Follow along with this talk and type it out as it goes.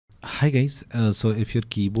Hi guys, so if your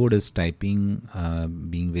keyboard is typing,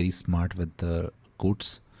 being very smart with the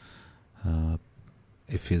codes, uh,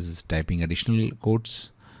 if it's typing additional codes,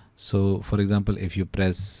 so for example, if you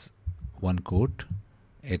press one code,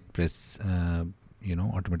 it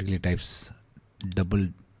automatically types double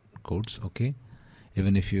codes. Okay,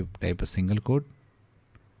 even if you type a single code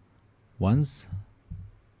once,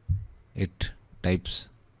 it types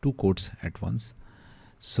two codes at once.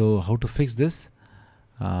 So how to fix this?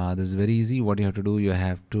 This is very easy. What you have to do, you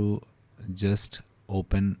have to just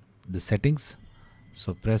open the settings.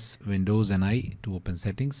 So press Windows and I to open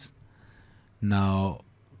settings. Now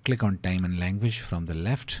click on time and language from the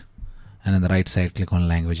left, and on the right side click on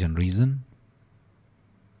language and reason.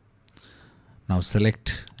 Now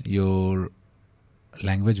select your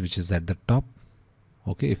language which is at the top.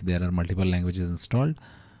 Okay, if there are multiple languages installed,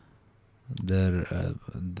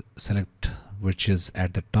 select which is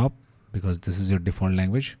at the top, because this is your default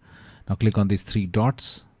language. Now click on these three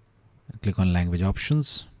dots, click on language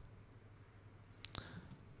options.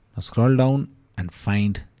 Now scroll down and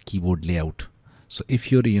find keyboard layout. So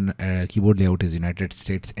if your keyboard layout is United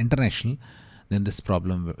States International, then this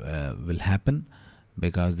problem will happen,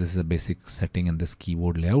 because this is a basic setting in this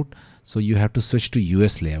keyboard layout. So you have to switch to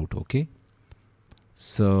US layout. Okay,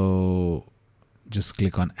 so just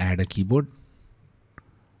click on add a keyboard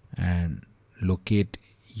and locate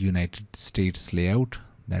United States layout,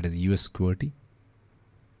 that is US QWERTY,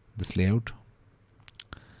 this layout.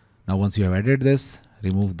 Now once you have added this,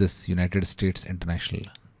 remove this United States International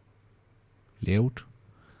layout.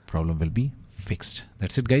 Problem will be fixed.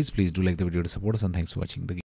 That's it guys. Please do like the video to support us, and thanks for watching the